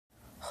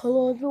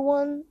Hello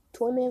everyone,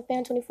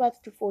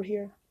 ToymanFan2554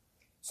 here.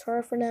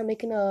 Sorry for not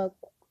making a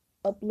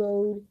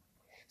upload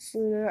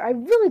sooner. I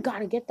really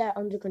gotta get that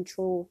under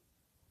control.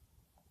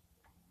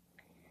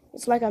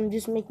 It's like I'm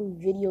just making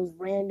videos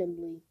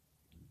randomly.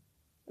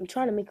 I'm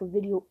trying to make a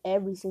video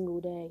every single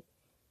day.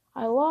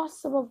 I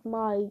lost some of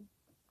my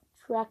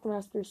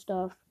Trackmaster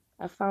stuff.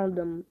 I found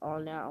them all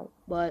now,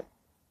 but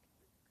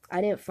I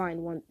didn't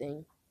find one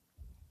thing.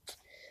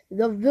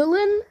 The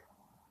villain,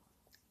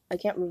 I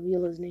can't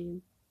reveal his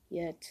name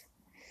yet,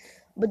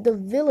 but the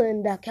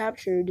villain that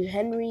captured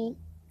Henry,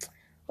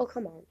 oh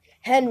come on,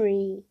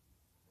 Henry,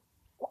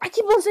 I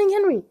keep on saying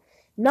Henry.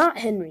 Not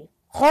Henry.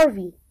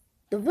 Harvey.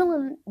 The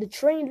villain, the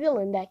trained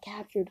villain that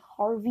captured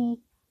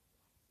Harvey,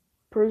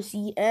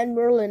 Percy, and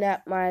Merlin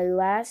at my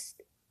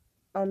last,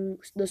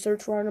 the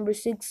Search for number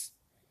 6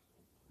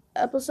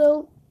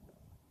 episode.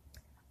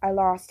 I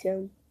lost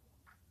him.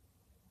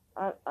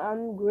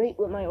 I'm great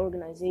with my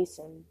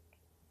organization.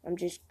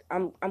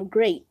 I'm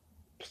great.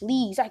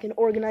 Please, I can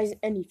organize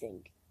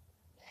anything.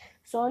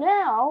 So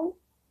now,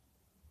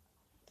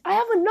 I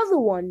have another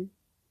one.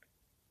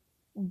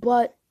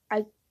 But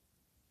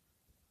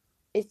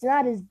it's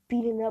not as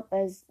beaten up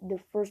as the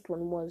first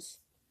one was.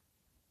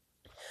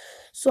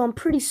 So I'm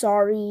pretty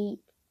sorry.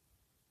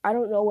 I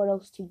don't know what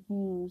else to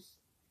use.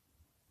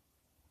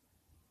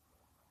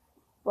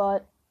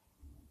 But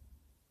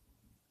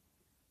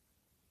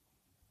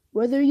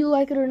whether you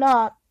like it or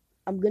not,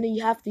 I'm going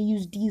to have to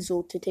use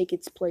Diesel to take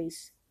its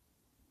place.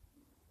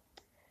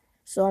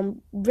 So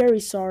I'm very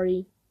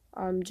sorry.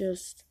 I'm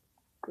just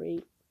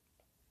great.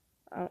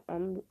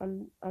 I'm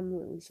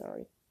really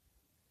sorry.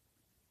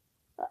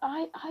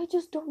 I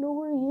just don't know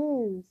where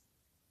he is.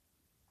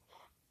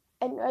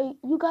 And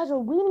you guys are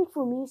waiting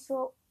for me,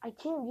 so I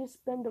can't just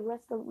spend the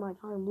rest of my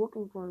time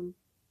looking for him.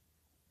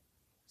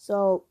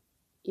 So,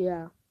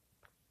 yeah.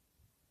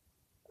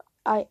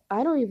 I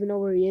don't even know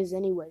where he is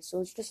anyway, so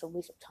it's just a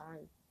waste of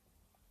time.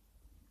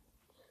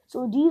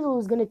 So Diesel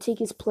is gonna take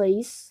his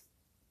place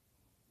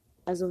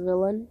as a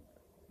villain.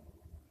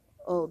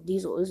 Oh,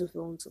 Diesel is a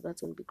villain, so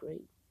that's gonna be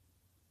great.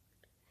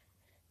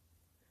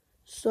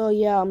 So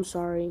yeah, I'm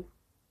sorry.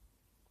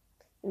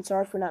 I'm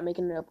sorry for not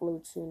making an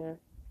upload sooner.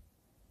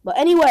 But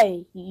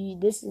anyway,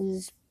 this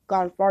has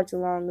gone far too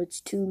long. It's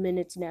 2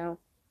 minutes now.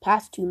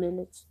 Past 2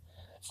 minutes.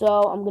 So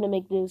I'm gonna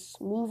make this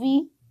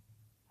movie.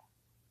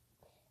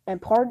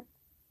 And part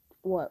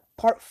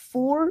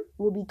 4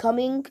 will be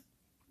coming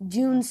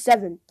June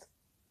 7th.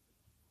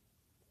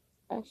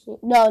 Actually,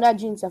 no, not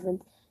June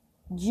 7th.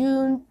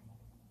 June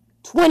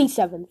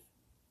 27th.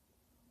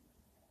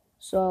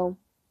 So,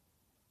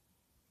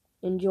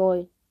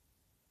 enjoy.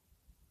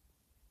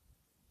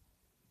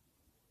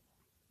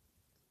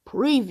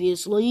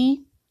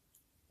 Previously,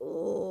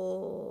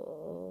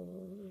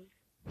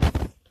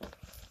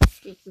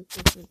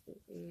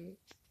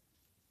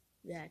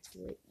 that's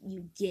what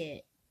you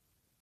get.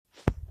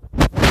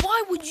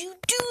 Why would you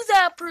do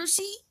that,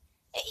 Percy?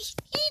 He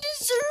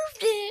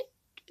deserved it.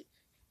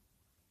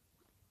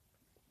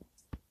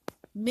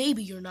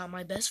 Maybe you're not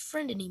my best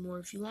friend anymore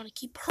if you want to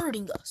keep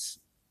hurting us.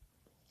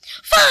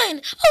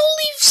 Fine, I'll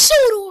leave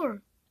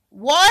Sodor.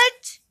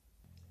 What?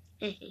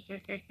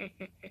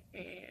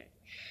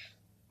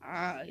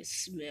 I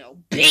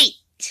smell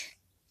bait.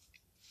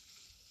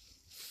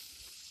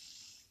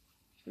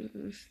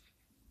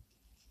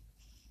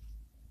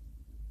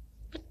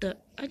 What the?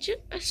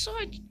 I saw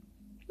it.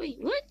 Wait,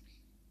 what?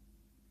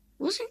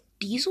 Wasn't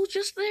Diesel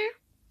just there?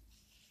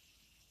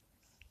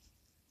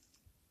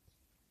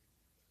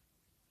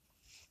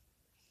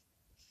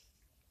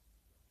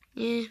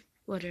 Yeah,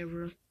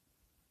 whatever.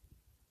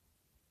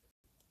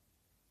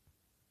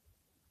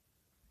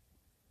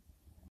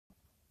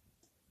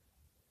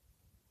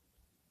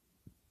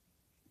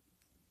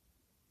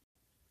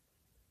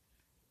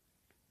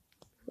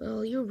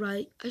 Well, you're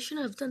right. I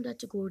shouldn't have done that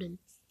to Gordon.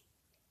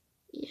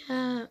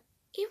 Yeah,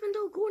 even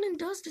though Gordon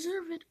does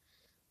deserve it,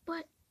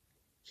 but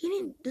he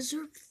didn't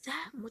deserve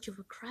that much of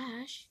a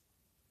crash.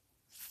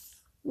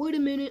 Wait a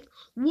minute.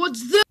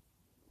 What's this?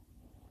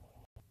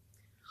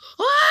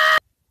 Ah!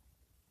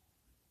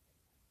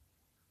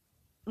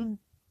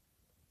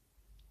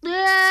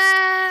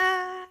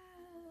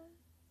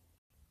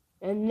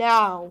 And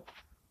now,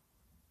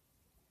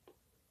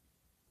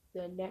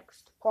 the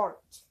next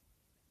part.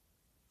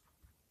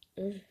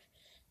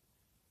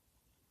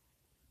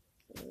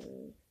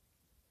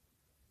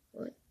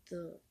 What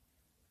the?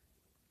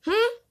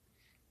 Huh?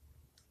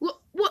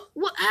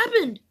 What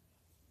happened?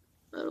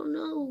 I don't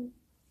know.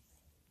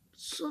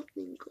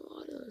 Something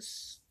got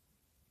us.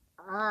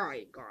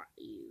 I got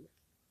you.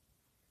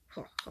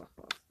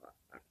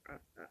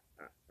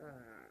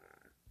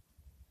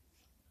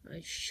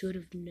 I should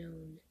have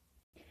known.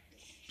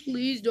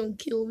 Please don't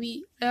kill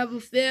me. I have a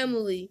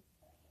family.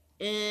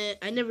 And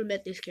I never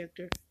met this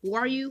character. Who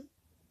are you?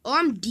 Oh,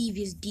 I'm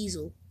Devious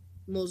Diesel,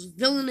 most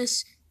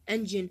villainous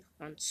engine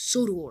on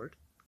Sodor.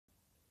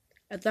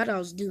 I thought I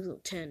was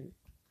Diesel 10.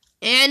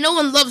 And no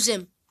one loves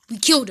him. We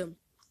killed him.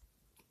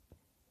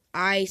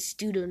 I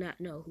still do not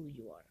know who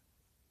you are.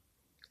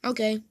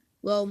 Okay,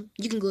 Well,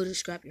 you can go to the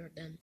scrapyard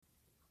then.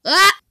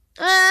 Ah!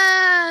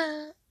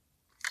 Ah!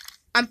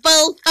 I'm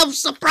full of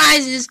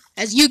surprises,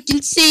 as you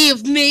can see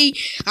of me.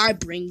 I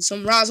bring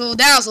some razzle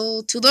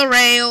dazzle to the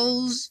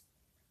rails.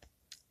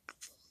 I'm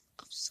full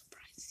of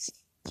surprises.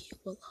 You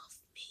will love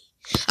me.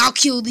 I'll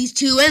kill these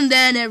two, and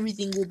then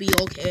everything will be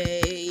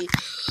okay.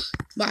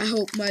 I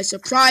hope my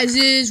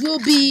surprises will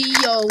be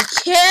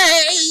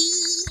okay.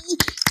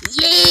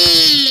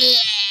 Yeah!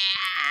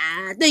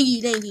 Thank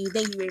you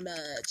very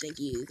much. Thank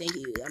you.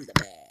 I'm the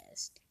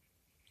best.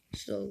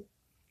 So,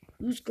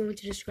 who's going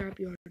to the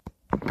scrapyard?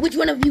 Which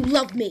one of you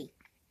love me?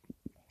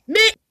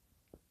 Me!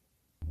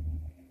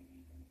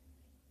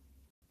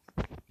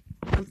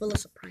 I'm full of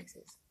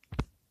surprises.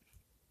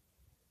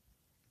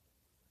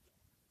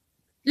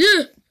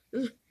 Yeah!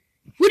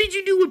 What did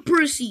you do with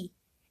Percy?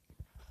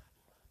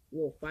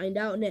 We'll find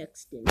out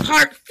next in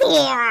part 4!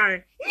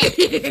 I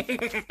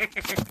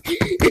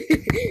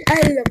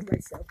love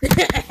myself.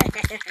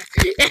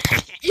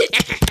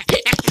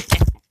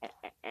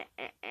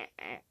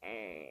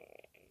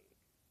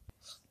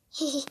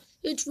 Oh,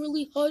 it's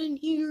really hot in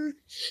here.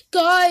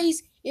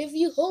 Guys, if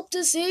you hope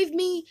to save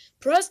me,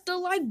 press the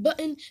like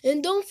button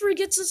and don't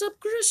forget to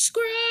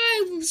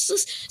subscribe.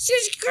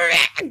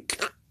 Subscribe.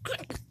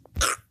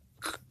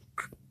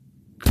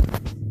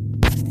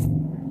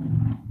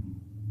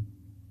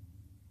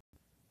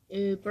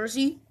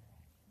 Percy?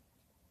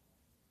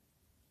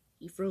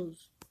 He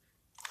froze.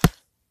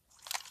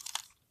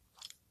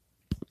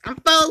 I'm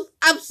full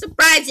of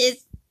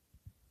surprises.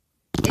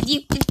 As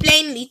you can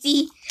plainly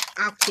see,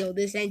 I'll kill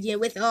this engine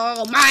with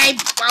all my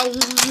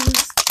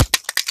bones.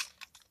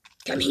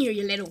 Come here,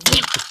 you little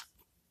wimp.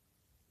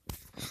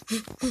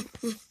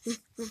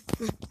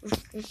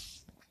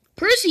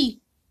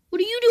 Percy,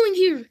 what are you doing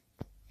here?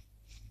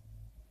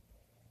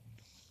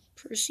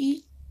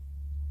 Percy?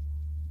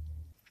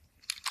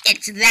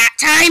 It's that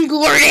time,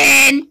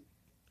 Gordon!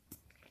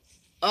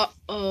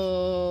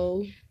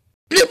 Uh-oh.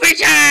 Blooper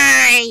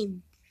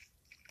time!